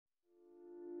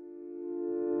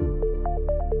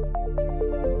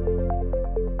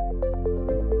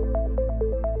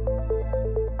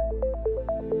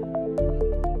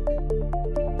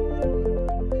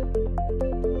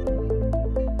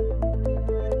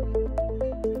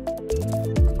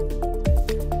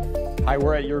Hi,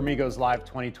 we're at Your Amigos Live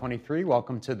 2023.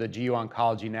 Welcome to the GU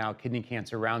Oncology Now Kidney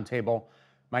Cancer Roundtable.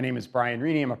 My name is Brian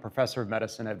Rini. I'm a professor of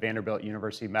medicine at Vanderbilt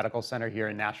University Medical Center here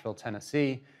in Nashville,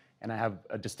 Tennessee. And I have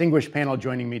a distinguished panel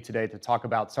joining me today to talk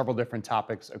about several different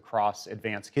topics across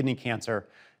advanced kidney cancer.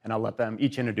 And I'll let them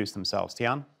each introduce themselves.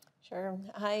 Tian? Sure.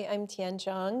 Hi, I'm Tian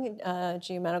Zhang,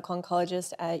 GU medical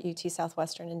oncologist at UT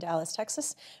Southwestern in Dallas,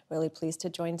 Texas. Really pleased to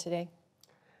join today.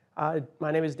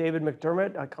 My name is David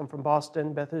McDermott. I come from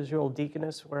Boston, Beth Israel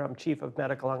Deaconess, where I'm Chief of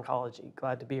Medical Oncology.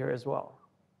 Glad to be here as well.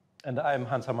 And I'm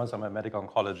Hans Summers. I'm a medical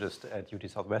oncologist at UT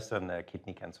Southwestern,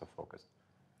 kidney cancer focused.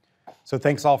 So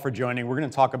thanks all for joining. We're going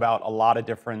to talk about a lot of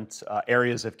different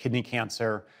areas of kidney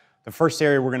cancer. The first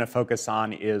area we're going to focus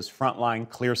on is frontline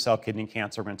clear cell kidney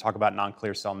cancer. We're going to talk about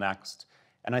non-clear cell next.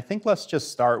 And I think let's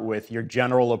just start with your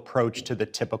general approach to the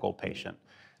typical patient.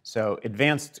 So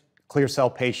advanced clear cell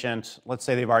patient, let's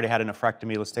say they've already had a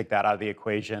nephrectomy, let's take that out of the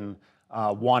equation,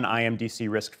 one IMDC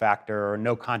risk factor,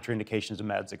 no contraindications of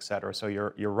meds, et cetera. So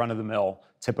your run-of-the-mill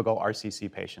typical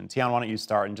RCC patient. Tian, why don't you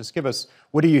start and just give us,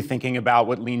 what are you thinking about?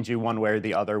 What leans you one way or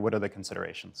the other? What are the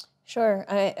considerations? Sure.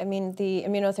 I mean, the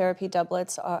immunotherapy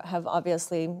doublets have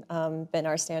obviously been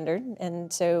our standard.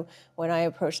 And so when I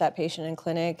approach that patient in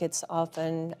clinic, it's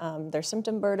often their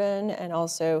symptom burden and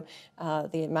also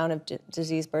the amount of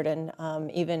disease burden.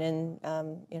 Even in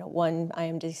one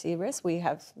IMDC risk, we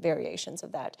have variations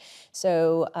of that.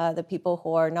 So the people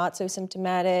who are not so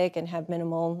symptomatic and have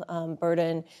minimal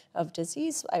burden of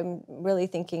disease, I'm really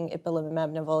thinking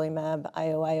ipilimumab, nivolumab,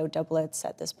 IO doublets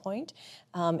at this point.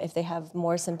 If they have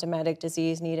more symptomatic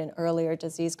disease, need an earlier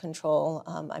disease control,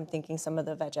 I'm thinking some of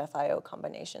the VEGF-IO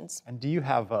combinations. And do you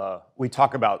have we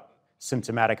talk about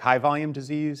symptomatic high volume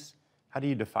disease. How do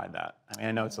you define that? I mean,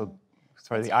 I know it's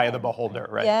sort of the eye of the beholder,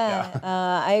 right? Yeah.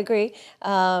 I agree.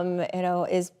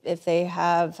 If they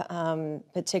have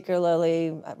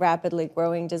particularly rapidly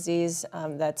growing disease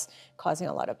that's causing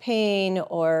a lot of pain,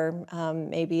 or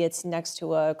maybe it's next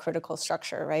to a critical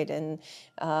structure, right, and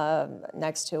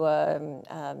next to a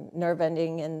nerve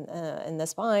ending in the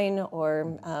spine,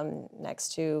 or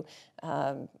next to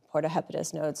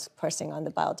portohepatus nodes pressing on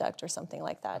the bile duct or something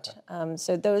like that. Okay.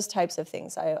 So those types of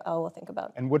things I will think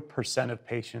about. And what % of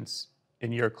patients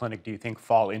in your clinic do you think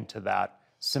fall into that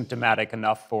symptomatic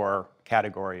enough for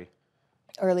category?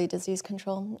 Early disease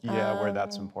control. Yeah, where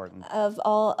that's important. Of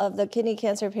all of the kidney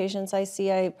cancer patients I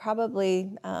see, I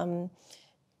probably 20-30%.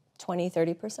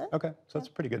 Okay, so that's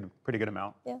a pretty good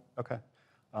amount. Yeah. Okay,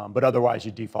 but otherwise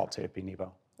you default to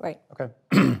ipi-nivo. Right. Okay,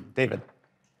 David.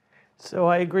 So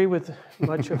I agree with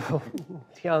much of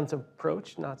Tian's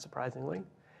approach, not surprisingly.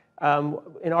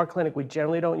 In our clinic, we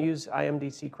generally don't use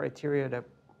IMDC criteria to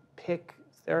pick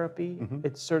therapy. Mm-hmm.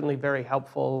 It's certainly very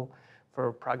helpful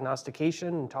for prognostication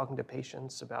and talking to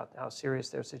patients about how serious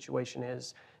their situation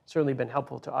is. It's certainly been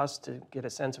helpful to us to get a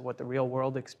sense of what the real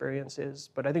world experience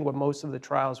is. But I think what most of the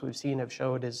trials we've seen have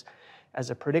showed is, as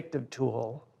a predictive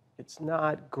tool, it's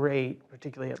not great,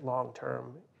 particularly at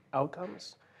long-term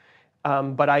outcomes.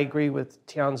 But I agree with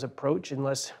Tian's approach.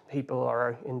 Unless people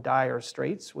are in dire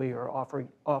straits, we are offering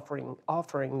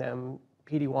them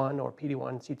PD-1 or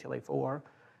PD-1 CTLA-4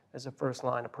 as a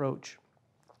first-line approach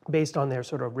based on their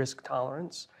sort of risk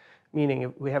tolerance, meaning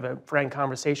if we have a frank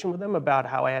conversation with them about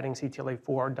how adding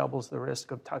CTLA-4 doubles the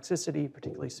risk of toxicity,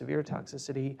 particularly severe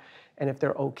toxicity, and if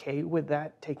they're okay with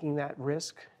that, taking that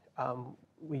risk,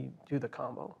 we do the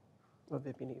combo of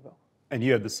ipi-nivo. And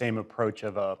you have the same approach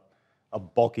of a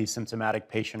bulky symptomatic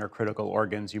patient or critical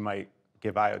organs, you might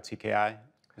give IO-TKI?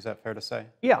 Is that fair to say?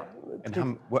 Yeah.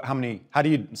 And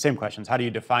same questions, how do you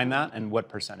define that and what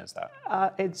 % is that?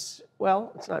 It's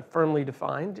not firmly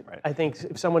defined. Right. I think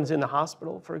if someone's in the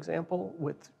hospital, for example,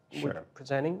 with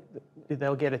presenting,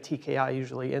 they'll get a TKI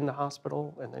usually in the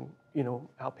hospital and then,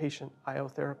 outpatient IO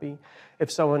therapy.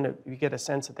 If you get a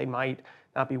sense that they might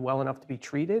not be well enough to be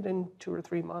treated in 2 or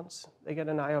 3 months, they get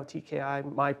an IO-TKI.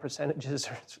 My percentages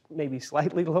are maybe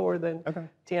slightly lower than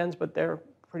Tian's, but they're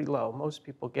pretty low. Most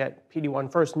people get PD-1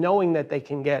 first, knowing that they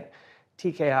can get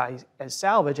TKI as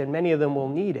salvage, and many of them will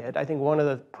need it. I think one of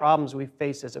the problems we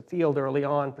faced as a field early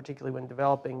on, particularly when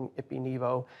developing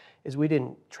ipi-nivo, is we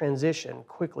didn't transition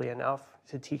quickly enough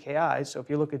to TKIs. So if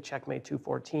you look at Checkmate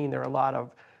 214, there are a lot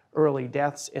of early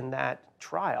deaths in that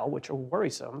trial, which are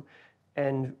worrisome.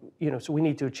 And so we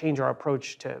need to change our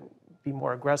approach to be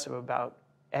more aggressive about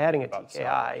adding a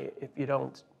TKI if you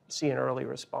don't see an early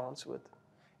response with.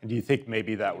 And do you think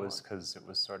maybe that was because it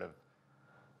was sort of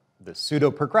the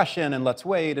pseudo-progression and let's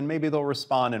wait and maybe they'll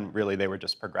respond, and really they were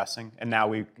just progressing and now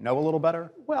we know a little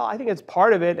better? Well, I think it's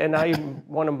part of it, and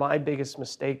one of my biggest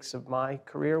mistakes of my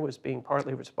career was being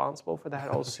partly responsible for that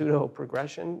whole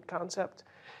pseudo-progression concept.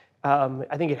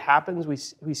 I think it happens.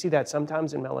 We see that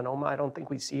sometimes in melanoma. I don't think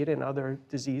we see it in other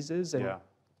diseases. And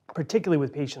particularly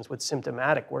with patients with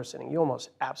symptomatic worsening, you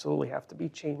almost absolutely have to be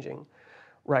changing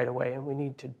right away. And we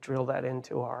need to drill that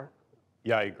into our...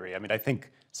 Yeah, I agree. I mean, I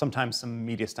think sometimes some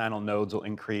mediastinal nodes will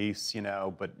increase,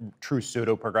 but true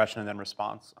pseudo-progression and then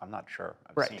response, I'm not sure.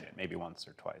 I've seen it maybe once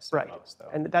or twice at most, though.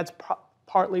 And that's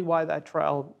partly why that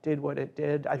trial did what it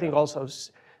did. I think also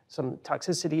some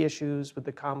toxicity issues with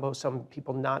the combo, some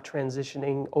people not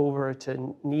transitioning over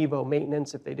to Nivo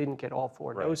maintenance if they didn't get all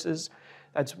 4 doses.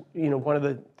 That's one of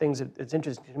the things that's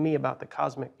interesting to me about the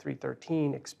Cosmic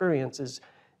 313 experience is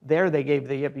there they gave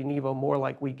the Ipi-Nivo more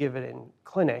like we give it in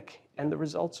clinic, and the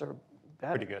results are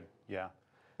better. Pretty good, yeah.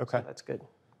 Okay. So that's good.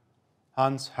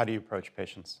 Hans, how do you approach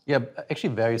patients? Yeah,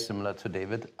 actually very similar to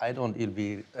David. I don't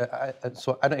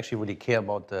actually really care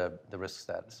about the risk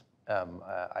stats.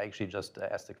 I actually just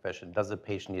asked the question, does the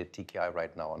patient need a TKI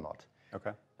right now or not?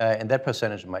 Okay. And that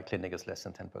percentage in my clinic is less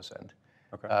than 10%.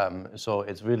 Okay. So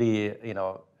it's really,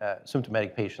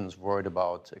 symptomatic patients worried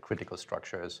about critical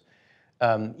structures.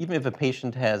 Even if a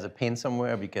patient has a pain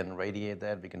somewhere, we can radiate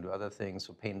that, we can do other things.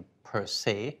 So pain per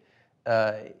se,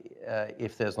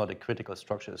 if there's not a critical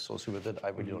structure associated with it, I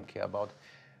really don't care about.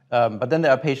 But then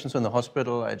there are patients in the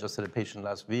hospital. I just had a patient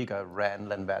last week. I ran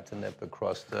lenvatinib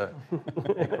across the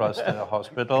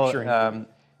hospital.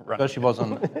 Because she was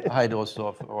on high dose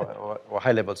of or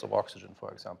high levels of oxygen,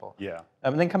 for example. Yeah.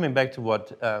 And then coming back to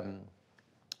what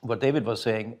David was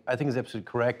saying, I think is absolutely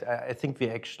correct. I think we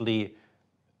actually,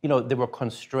 there were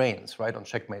constraints, right, on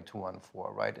Checkmate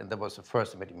 214, right? And there was the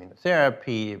first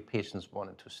immunotherapy. Patients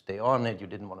wanted to stay on it. You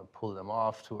didn't want to pull them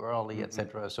off too early, et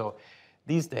cetera. So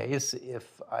these days,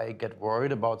 if I get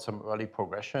worried about some early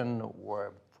progression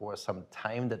or for some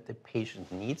time that the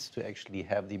patient needs to actually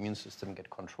have the immune system get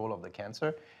control of the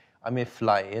cancer, I may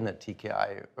fly in a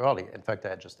TKI early. In fact,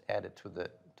 I just add it to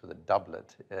the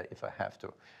doublet if I have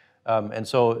to. And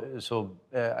so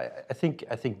I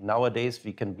think nowadays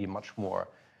we can be much more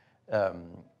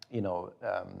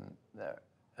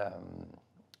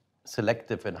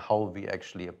selective in how we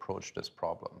actually approach this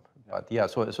problem. But yeah,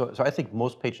 so I think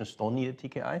most patients don't need a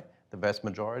TKI, the vast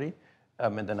majority,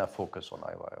 and then I focus on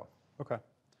IO. Okay.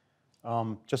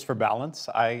 Just for balance,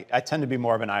 I tend to be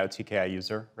more of an IO-TKI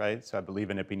user, right? So I believe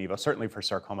in Ipi-Nivo. Certainly for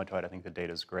sarcomatoid, I think the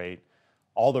data is great.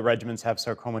 All the regimens have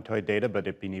sarcomatoid data, but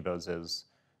Ipi-Nivo's is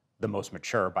the most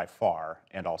mature by far,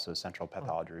 and also central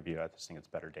pathology review. I just think it's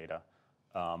better data.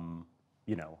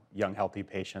 Young, healthy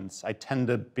patients. I tend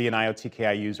to be an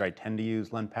IO-TKI user. I tend to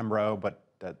use Len-Pembro, but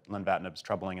that lenvatinib's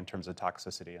troubling in terms of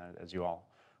toxicity, as you all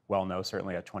well know,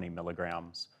 certainly at 20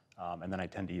 milligrams. And then I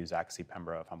tend to use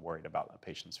Axi-Pembro if I'm worried about a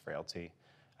patient's frailty.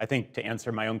 I think to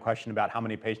answer my own question about how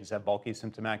many patients have bulky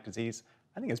symptomatic disease,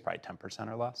 I think it's probably 10%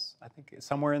 or less. I think it's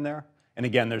somewhere in there. And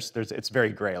again, it's very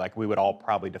gray. Like we would all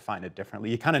probably define it differently.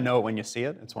 You kind of know it when you see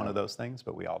it. It's one of those things,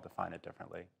 but we all define it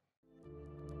differently.